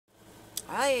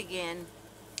Hi again.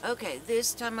 Okay,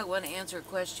 this time I want to answer a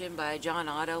question by John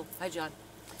Otto. Hi, John.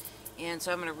 And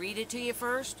so I'm going to read it to you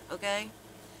first, okay?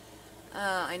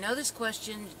 I know this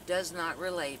question does not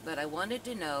relate, but I wanted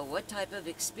to know what type of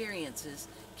experiences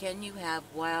can you have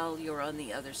while you're on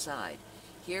the other side?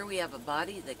 Here we have a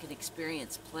body that can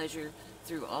experience pleasure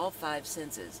through all five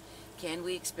senses. Can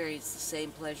we experience the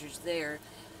same pleasures there?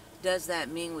 Does that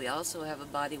mean we also have a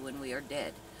body when we are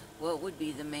dead? What would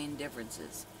be the main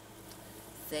differences?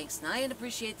 Thanks, Naya, and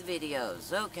appreciate the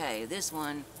videos. Okay, this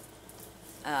one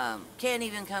can't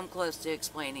even come close to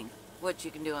explaining what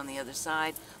you can do on the other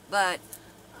side, but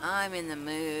I'm in the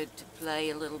mood to play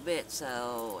a little bit,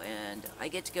 and I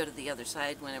get to go to the other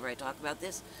side whenever I talk about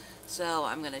this, so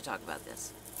I'm going to talk about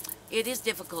this. It is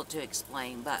difficult to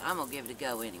explain, but I'm going to give it a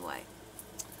go anyway.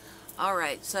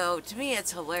 Alright, so to me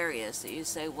it's hilarious that you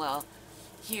say, well,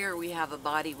 here we have a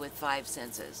body with five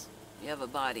senses. You have a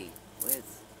body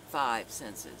with five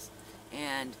senses.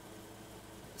 And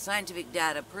scientific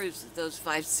data proves that those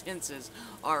five senses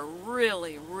are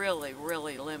really, really,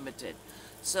 really limited.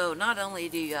 So not only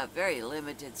do you have very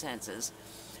limited senses,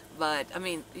 but, I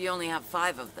mean, you only have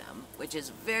five of them, which is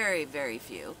very, very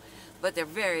few, but they're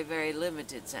very, very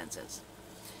limited senses.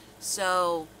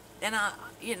 So, and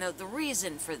the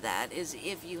reason for that is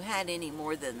if you had any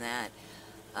more than that,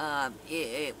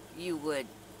 you would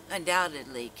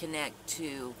undoubtedly connect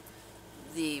to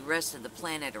the rest of the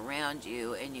planet around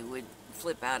you, and you would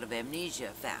flip out of amnesia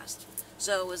fast.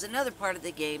 So it was another part of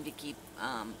the game to keep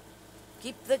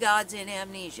the gods in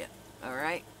amnesia. All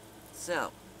right.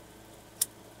 So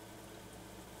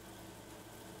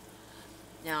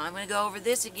now I'm going to go over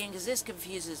this again because this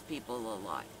confuses people a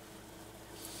lot.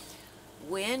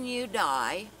 When you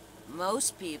die,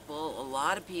 most people, a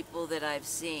lot of people that I've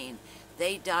seen,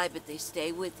 they die, but they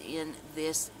stay within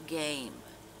this game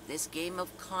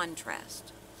of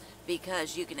contrast,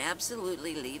 because you can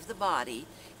absolutely leave the body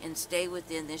and stay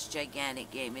within this gigantic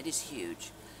game. It is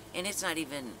huge, and it's not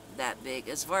even that big.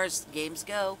 As far as games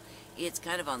go, it's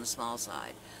kind of on the small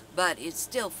side, but it's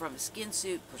still, from a skin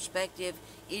suit perspective,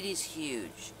 it is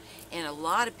huge. And a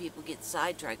lot of people get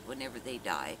sidetracked whenever they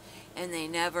die, and they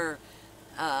never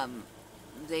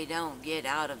they don't get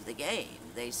out of the game.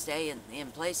 They stay in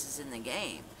places in the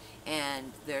game,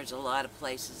 and there's a lot of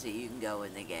places that you can go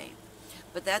in the game.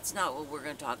 But that's not what we're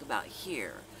going to talk about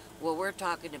here. What we're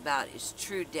talking about is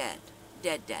true dead.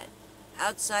 Dead.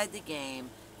 Outside the game,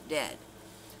 dead.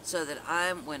 So that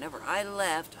whenever I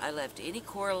left any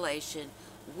correlation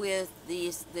with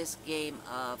this game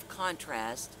of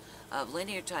contrast, of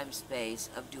linear time-space,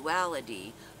 of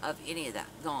duality, of any of that.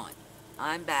 Gone.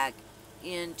 I'm back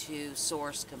into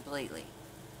source completely.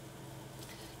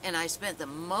 And I spent the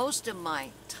most of my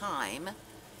time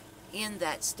in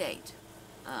that state.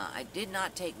 It did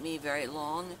not take me very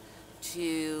long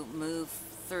to move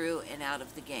through and out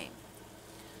of the game.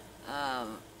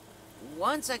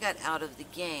 Once I got out of the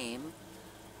game,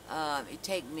 it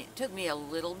took me a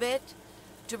little bit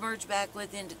to merge back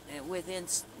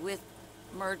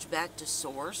merge back to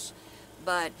source.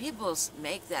 But people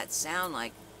make that sound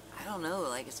like, I don't know,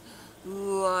 like it's,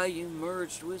 ooh, you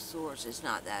merged with source. It's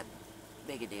not that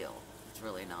big a deal. It's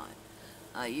really not.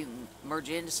 You can merge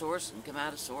into source and come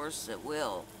out of source at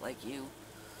will, like you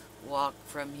walk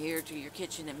from here to your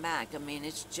kitchen and back. I mean,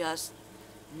 it's just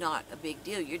not a big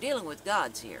deal. You're dealing with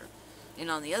gods here.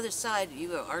 And on the other side,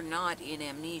 you are not in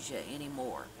amnesia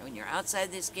anymore. When you're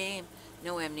outside this game,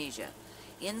 no amnesia.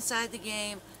 Inside the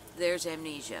game, there's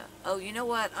amnesia. Oh, you know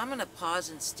what? I'm going to pause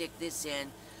and stick this in.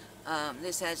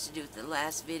 This has to do with the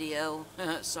last video.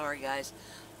 Sorry, guys.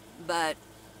 But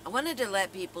I wanted to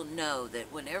let people know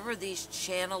that whenever these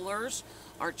channelers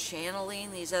are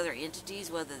channeling these other entities,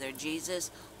 whether they're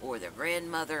Jesus or their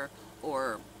grandmother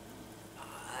or,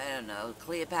 I don't know,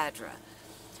 Cleopatra,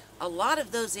 a lot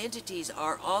of those entities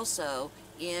are also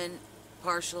in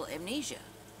partial amnesia.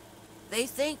 They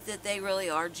think that they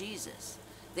really are Jesus.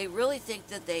 They really think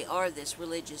that they are this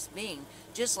religious being,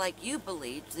 just like you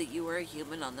believed that you were a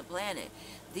human on the planet.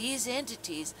 These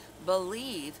entities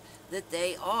believe that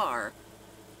they are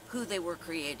who they were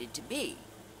created to be.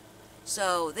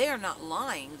 So they are not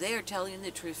lying. They are telling the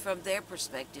truth from their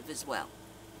perspective as well.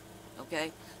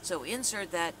 Okay? So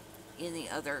insert that in the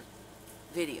other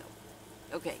video.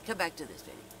 Okay, come back to this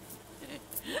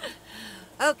video.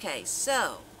 Okay,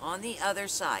 so on the other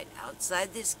side,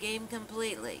 outside this game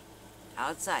completely,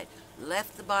 outside,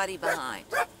 left the body behind.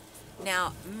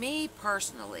 Now, me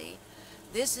personally,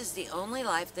 this is the only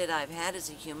life that I've had as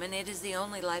a human. It is the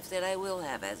only life that I will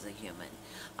have as a human.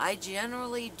 I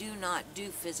generally do not do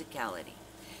physicality.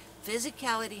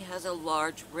 Physicality has a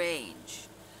large range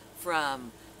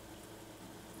from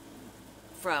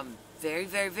from very,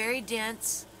 very, very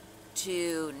dense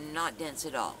to not dense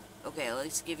at all. Okay,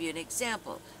 let's give you an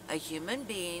example. A human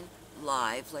being,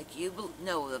 live, like you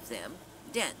know of them,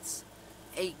 dense.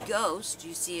 A ghost,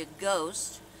 you see a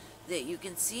ghost that you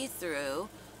can see through,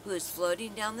 who is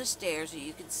floating down the stairs, who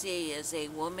you can see is a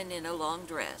woman in a long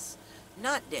dress.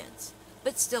 Not dense,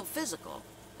 but still physical.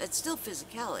 It's still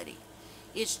physicality.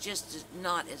 It's just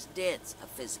not as dense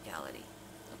a physicality.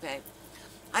 Okay?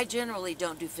 I generally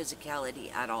don't do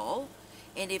physicality at all.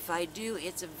 And if I do,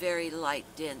 it's a very light,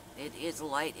 it is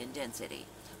light in density.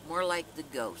 More like the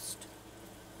ghost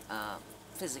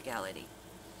physicality.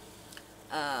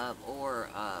 I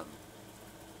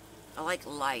like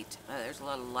light. There's a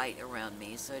lot of light around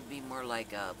me, so it'd be more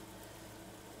like a,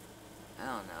 I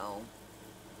don't know,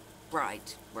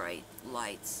 bright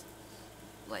lights,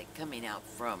 like coming out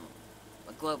from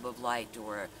a globe of light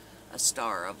or a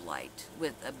star of light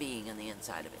with a being on the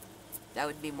inside of it. That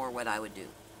would be more what I would do.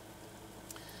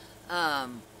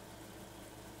 And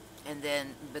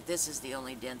then, but this is the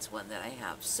only dense one that I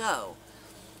have. So,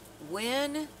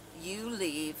 when you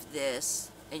leave this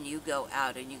and you go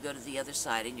out and you go to the other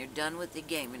side and you're done with the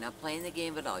game, you're not playing the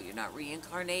game at all, you're not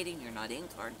reincarnating, you're not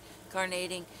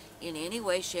incarnating in any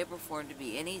way, shape, or form to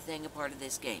be anything a part of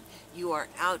this game. You are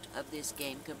out of this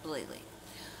game completely.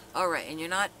 Alright, and you're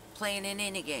not playing in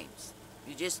any games.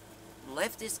 You just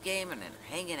left this game and are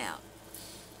hanging out.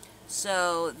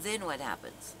 So, then what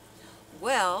happens?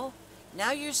 Well,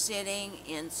 now you're sitting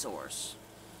in Source,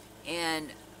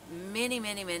 and many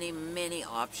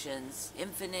options,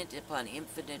 infinite upon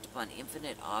infinite upon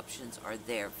infinite options are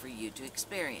there for you to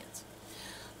experience.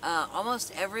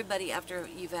 Almost everybody, after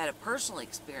you've had a personal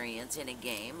experience in a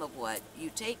game of what,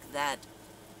 you take that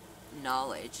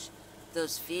knowledge,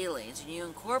 those feelings, and you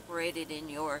incorporate it in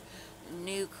your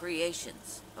new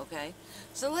creations, okay?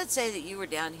 So let's say that you were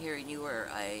down here and you were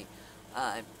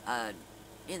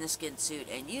in the skin suit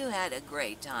and you had a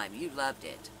great time. You loved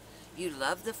it. You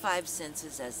love the five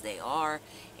senses as they are,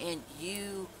 and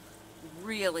you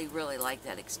really like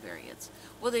that experience.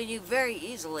 Well, then you very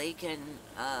easily can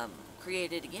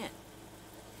create it again.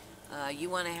 You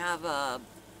want to have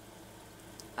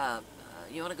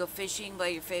you want to go fishing by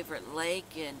your favorite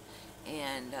lake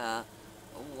and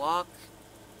walk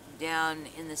down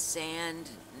in the sand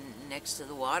next to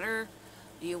the water.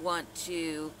 Do you want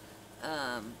to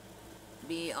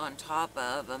be on top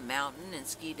of a mountain and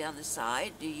ski down the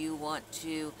side? Do you want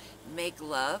to make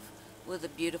love with a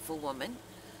beautiful woman?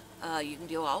 You can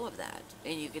do all of that,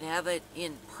 and you can have it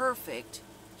in perfect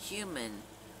human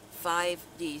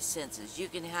 5D senses. You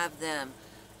can have them,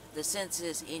 the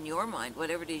senses in your mind,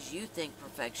 whatever it is you think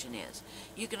perfection is.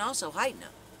 You can also heighten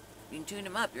them. You can tune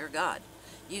them up. You're a god.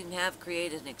 You can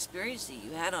create an experience that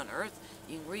you had on Earth.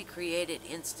 You can recreate it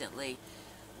instantly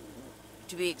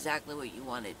to be exactly what you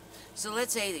wanted. So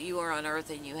let's say that you were on Earth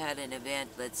and you had an event,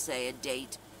 let's say a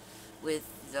date with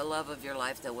the love of your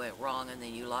life that went wrong, and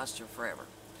then you lost her forever.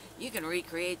 You can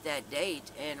recreate that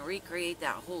date and recreate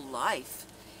that whole life,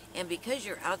 and because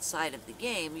you're outside of the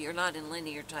game, you're not in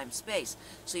linear time-space,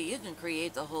 so you can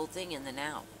create the whole thing in the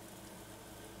now.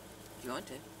 If you want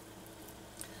to.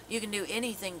 You can do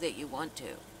anything that you want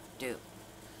to do.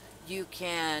 You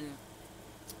can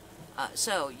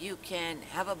so you can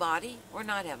have a body or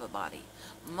not have a body.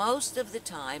 Most of the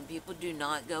time, people do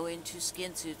not go into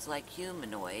skin suits like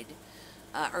humanoid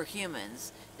or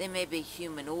humans. They may be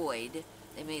humanoid.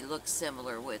 They may look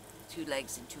similar with 2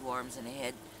 legs and 2 arms and a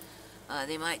head.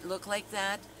 They might look like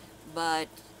that, but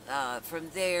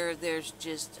from there's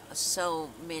just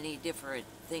so many different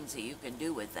things that you can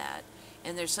do with that,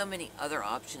 and there's so many other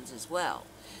options as well.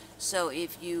 So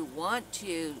if you want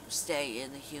to stay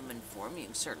in the human form, you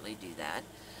can certainly do that.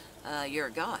 You're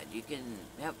a god. You can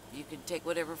take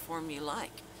whatever form you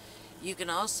like. You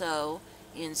can also,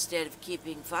 instead of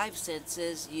keeping 5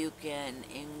 senses, you can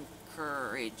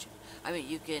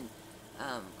you can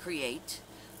create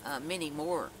many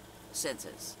more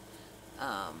senses,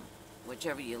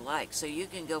 whichever you like. So you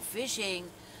can go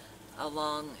fishing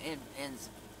along and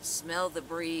smell the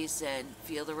breeze and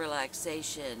feel the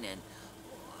relaxation and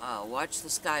watch the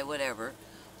sky, whatever.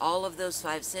 All of those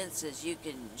 5 senses, you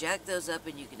can jack those up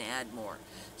and you can add more.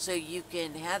 So you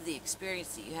can have the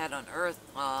experience that you had on Earth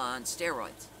on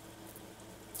steroids.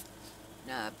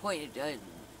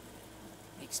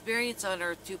 Experience on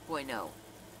Earth 2.0.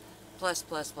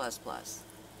 Plus.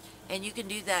 And you can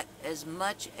do that as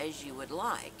much as you would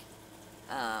like.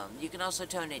 You can also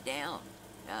tone it down.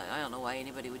 I don't know why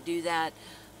anybody would do that,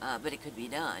 but it could be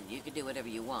done. You can do whatever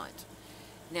you want.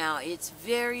 Now, it's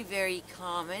very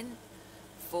common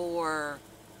for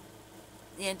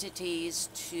entities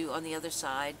on the other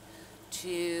side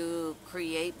to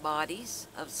create bodies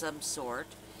of some sort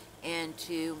and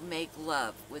to make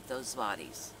love with those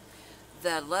bodies.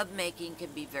 The love making can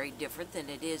be very different than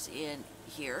it is in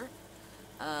here.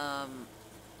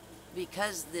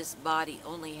 Because this body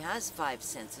only has 5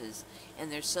 senses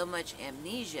and there's so much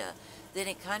amnesia, then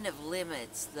it kind of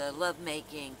limits the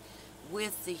lovemaking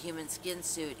with the human skin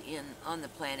suit on the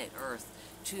planet Earth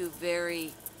to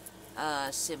very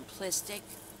simplistic,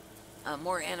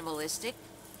 more animalistic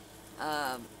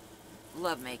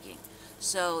lovemaking.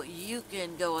 So you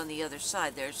can go on the other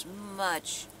side. There's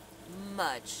much,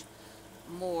 much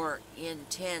more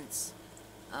intense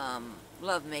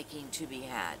lovemaking to be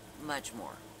had. Much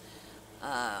more.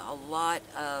 A lot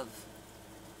of...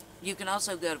 You can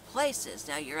also go to places.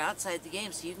 Now, you're outside the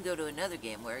game, so you can go to another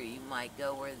game where you might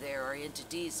go where there are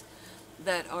entities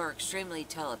that are extremely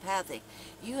telepathic.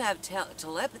 You have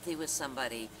telepathy with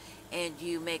somebody, and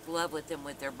you make love with them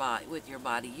with your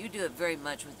body. You do it very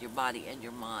much with your body and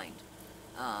your mind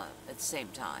at the same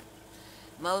time.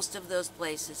 Most of those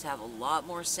places have a lot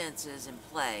more senses in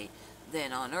play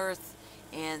than on Earth,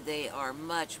 and they are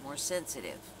much more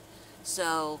sensitive.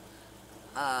 So,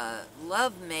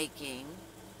 love making,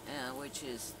 which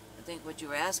is, I think, what you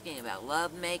were asking about,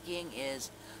 love making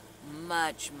is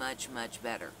much, much, much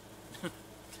better.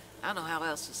 I don't know how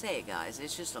else to say it, guys.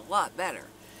 It's just a lot better.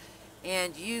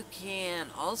 And you can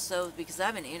also, because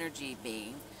I'm an energy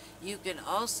being, you can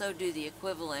also do the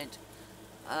equivalent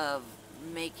of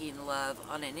making love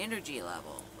on an energy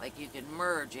level. Like, you can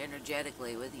merge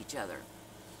energetically with each other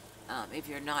if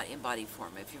you're not in body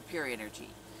form, if you're pure energy,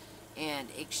 and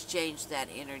exchange that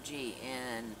energy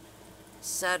in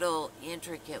subtle,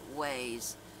 intricate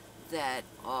ways that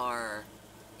are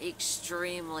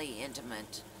extremely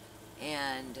intimate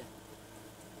and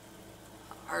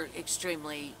are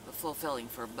extremely fulfilling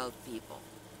for both people.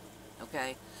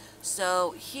 Okay?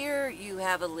 So here you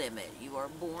have a limit. You are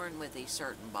born with a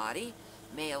certain body,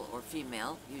 male or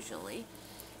female, usually,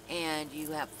 and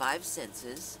you have 5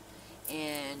 senses,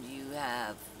 and you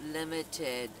have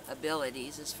limited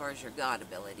abilities as far as your God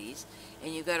abilities,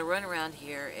 and you've got to run around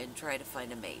here and try to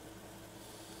find a mate.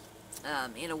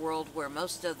 In a world where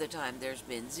most of the time there's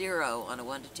been 0 on a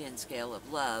 1 to 10 scale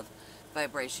of love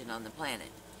vibration on the planet.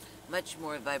 Much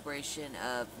more vibration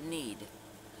of need,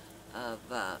 of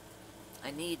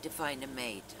I need to find a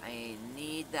mate. I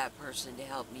need that person to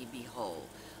help me be whole.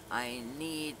 I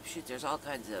need, shoot, there's all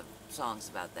kinds of songs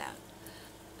about that.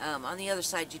 On the other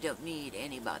side, you don't need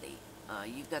anybody.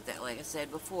 You've got that, like I said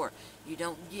before, you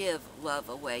don't give love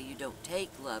away. You don't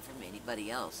take love from anybody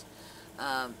else.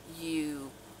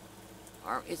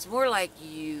 It's more like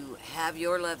you have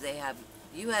your love,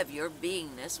 you have your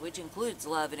beingness, which includes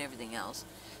love and everything else,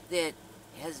 that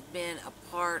has been a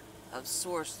part of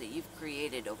source that you've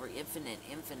created over infinite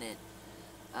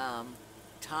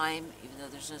time, even though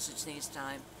there's no such thing as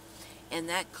time. And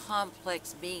that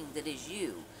complex being that is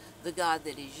you, the God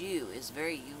that is you, is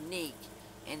very unique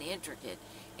and intricate,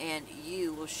 and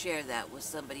you will share that with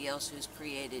somebody else who's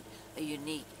created a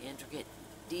unique, intricate,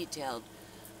 detailed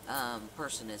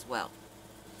person as well.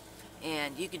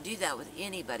 And you can do that with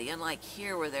anybody, unlike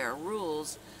here where there are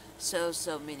rules,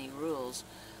 so many rules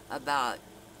about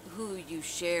who you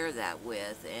share that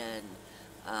with and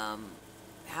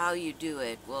how you do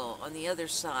it. Well, on the other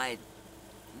side,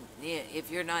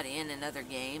 if you're not in another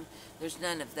game, there's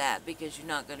none of that, because you're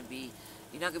not going to be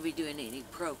doing any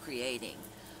procreating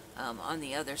on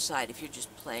the other side if you're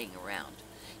just playing around.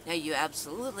 Now, you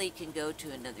absolutely can go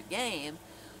to another game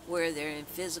where they're in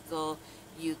physical.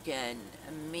 You can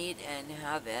meet and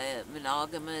have a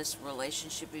monogamous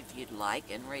relationship if you'd like,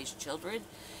 and raise children.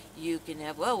 You can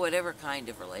have, well, whatever kind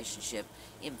of relationship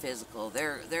in physical.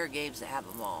 There are games that have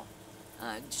them all.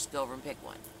 Just go over and pick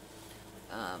one.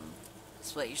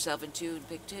 Split yourself in 2 and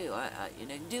pick 2. You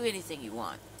know, do anything you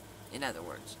want. In other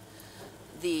words,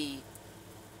 the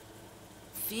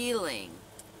feeling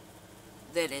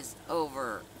that is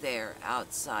over there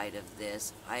outside of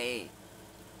this,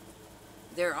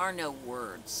 there are no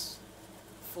words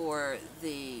for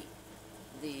the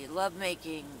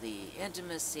lovemaking, the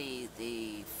intimacy,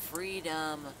 the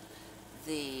freedom,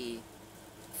 the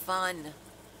fun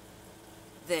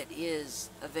that is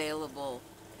available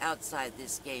outside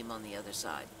this game on the other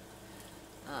side.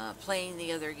 Playing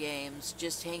the other games,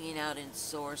 just hanging out in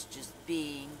source, just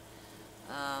being.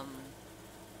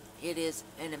 It is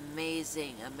an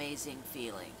amazing, amazing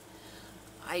feeling.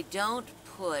 I don't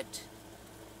put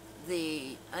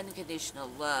the unconditional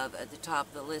love at the top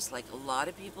of the list like a lot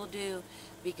of people do,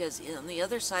 because on the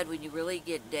other side, when you really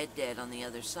get dead on the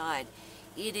other side,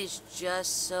 it is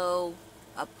just so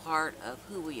a part of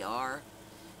who we are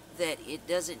that it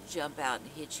doesn't jump out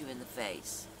and hit you in the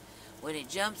face. When it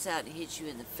jumps out and hits you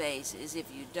in the face is if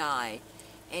you die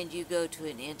and you go to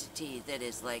an entity that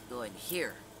is like going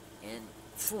here and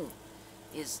boom,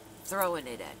 is throwing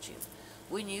it at you.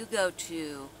 When you go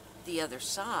to the other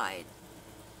side,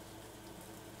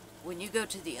 on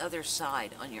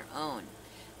your own,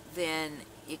 then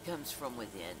it comes from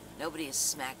within. Nobody is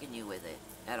smacking you with it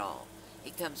at all.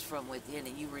 It comes from within,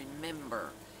 and you remember,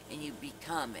 and you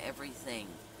become everything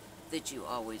that you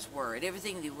always were. And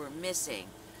everything that you were missing,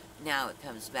 now it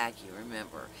comes back, you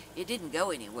remember. It didn't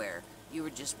go anywhere. You were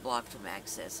just blocked from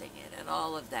accessing it, and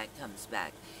all of that comes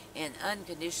back. And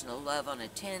unconditional love on a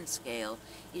 10 scale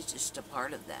is just a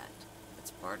part of that.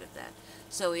 It's part of that.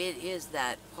 So it is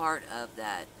that part of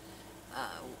that.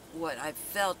 What I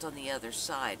felt on the other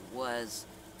side was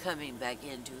coming back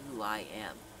into who I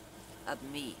am, of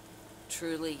me,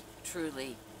 truly,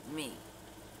 truly me.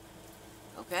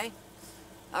 Okay?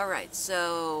 All right,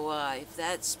 so if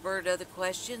that spurred other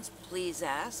questions, please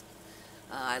ask.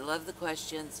 I love the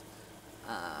questions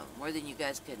more than you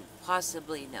guys can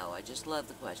possibly know. I just love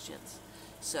the questions.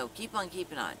 So keep on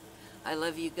keeping on. I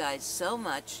love you guys so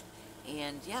much,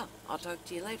 and yeah, I'll talk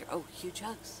to you later. Oh, huge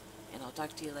hugs, and I'll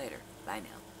talk to you later. Bye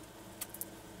now.